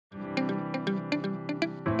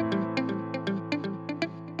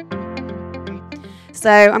So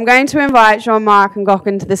I'm going to invite Jean-Marc and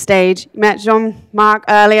Gökhan to the stage. You met Jean-Marc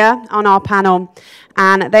earlier on our panel,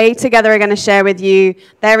 and they together are going to share with you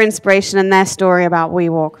their inspiration and their story about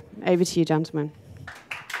WeWALK. Over to you, gentlemen.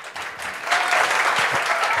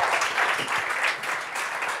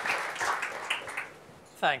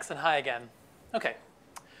 Thanks, and hi again. Okay,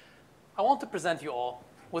 I want to present you all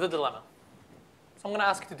with a dilemma. So I'm going to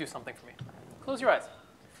ask you to do something for me. Close your eyes.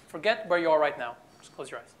 Forget where you are right now. Just close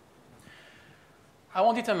your eyes. I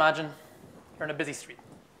want you to imagine you're in a busy street.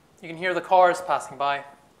 You can hear the cars passing by,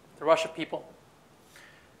 the rush of people.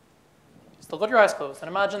 Just let your eyes closed and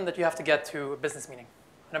imagine that you have to get to a business meeting,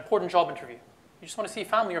 an important job interview. You just want to see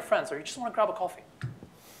family or friends, or you just want to grab a coffee.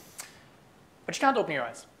 But you can't open your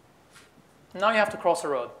eyes. Now you have to cross a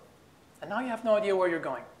road, and now you have no idea where you're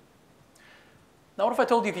going. Now what if I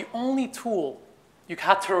told you the only tool you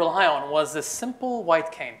had to rely on was this simple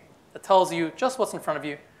white cane that tells you just what's in front of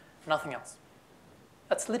you, nothing else?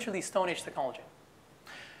 That's literally Stone Age technology.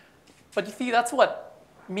 But you see, that's what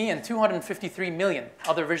me and 253 million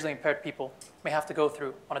other visually impaired people may have to go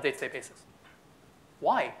through on a day-to-day basis.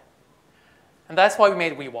 Why? And that's why we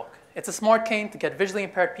made WeWALK. It's a smart cane to get visually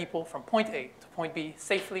impaired people from point A to point B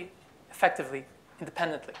safely, effectively,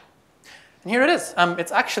 independently. And here it is.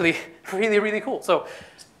 It's actually really, really cool. So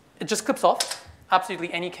it just clips off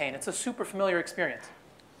absolutely any cane. It's a super familiar experience.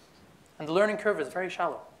 And the learning curve is very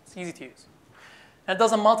shallow. It's easy to use. And it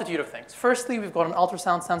does a multitude of things. Firstly, we've got an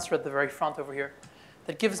ultrasound sensor at the very front over here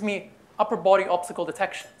that gives me upper body obstacle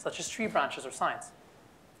detection, such as tree branches or signs.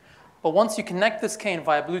 But once you connect this cane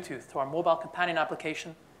via Bluetooth to our mobile companion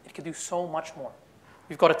application, it can do so much more.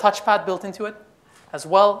 We've got a touchpad built into it, as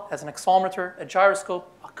well as an accelerometer, a gyroscope,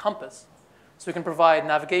 a compass. So we can provide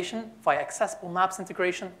navigation via accessible maps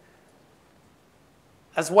integration,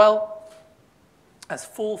 as well as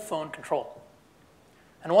full phone control.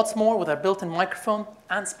 And what's more, with our built-in microphone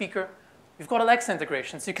and speaker, we've got Alexa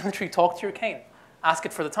integration, so you can literally talk to your cane, ask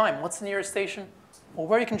it for the time, what's the nearest station, or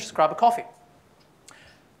where you can just grab a coffee.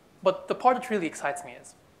 But the part that really excites me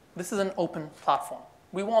is, this is an open platform.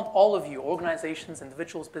 We want all of you, organizations,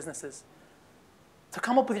 individuals, businesses, to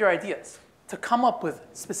come up with your ideas, to come up with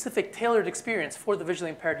specific tailored experience for the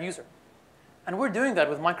visually impaired user. And we're doing that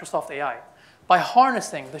with Microsoft AI by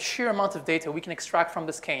harnessing the sheer amount of data we can extract from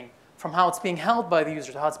this cane, from how it's being held by the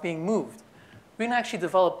user to how it's being moved. We can actually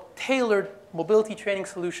develop tailored mobility training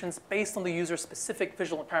solutions based on the user's specific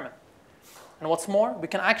visual impairment. And what's more, we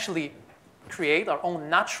can actually create our own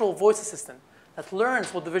natural voice assistant that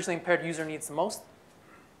learns what the visually impaired user needs the most,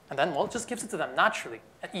 and then, well, it just gives it to them naturally,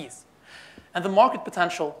 at ease. And the market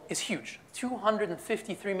potential is huge.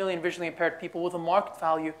 253 million visually impaired people with a market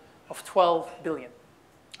value of 12 billion.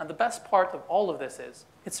 And the best part of all of this is,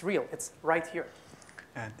 it's real, it's right here.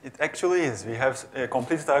 And it actually is. We have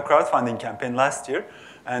completed our crowdfunding campaign last year,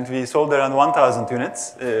 and we sold around 1,000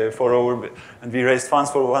 units and we raised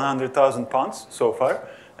funds for £100,000 so far.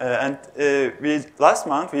 Last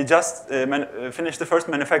month, we just finished the first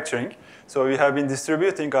manufacturing. So we have been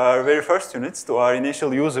distributing our very first units to our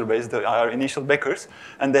initial user base, our initial backers.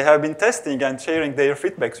 And they have been testing and sharing their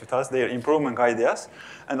feedbacks with us, their improvement ideas.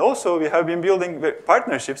 And also, we have been building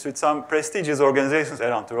partnerships with some prestigious organizations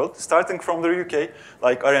around the world, starting from the UK,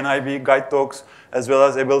 like RNIB, Guide Dogs, as well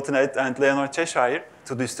as AbilityNet and Leonard Cheshire,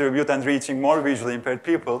 to distribute and reaching more visually impaired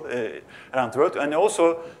people around the world, and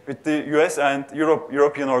also with the US and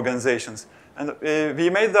European organizations. And we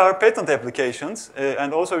made our patent applications,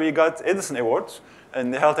 and also we got Edison Awards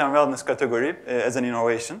in the health and wellness category as an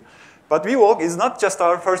innovation. But WeWALK is not just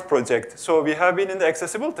our first project. So we have been in the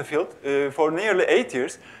accessibility field for nearly 8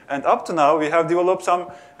 years. And up to now, we have developed some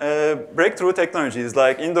breakthrough technologies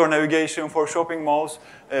like indoor navigation for shopping malls,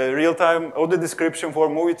 real-time audio description for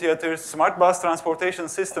movie theaters, smart bus transportation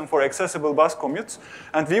system for accessible bus commutes.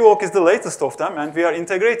 And WeWALK is the latest of them. And we are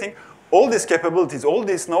integrating all these capabilities, all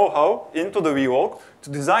this know-how into the WeWALK to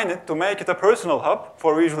design it, to make it a personal hub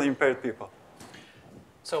for visually impaired people.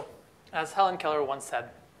 So, as Helen Keller once said,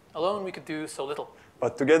 alone we could do so little.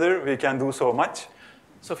 But together we can do so much.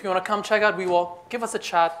 So if you want to come check out WeWALK, give us a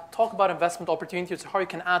chat, talk about investment opportunities, how you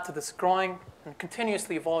can add to this growing and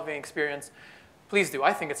continuously evolving experience, please do.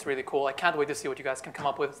 I think it's really cool. I can't wait to see what you guys can come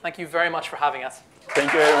up with. Thank you very much for having us.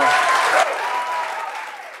 Thank you very much.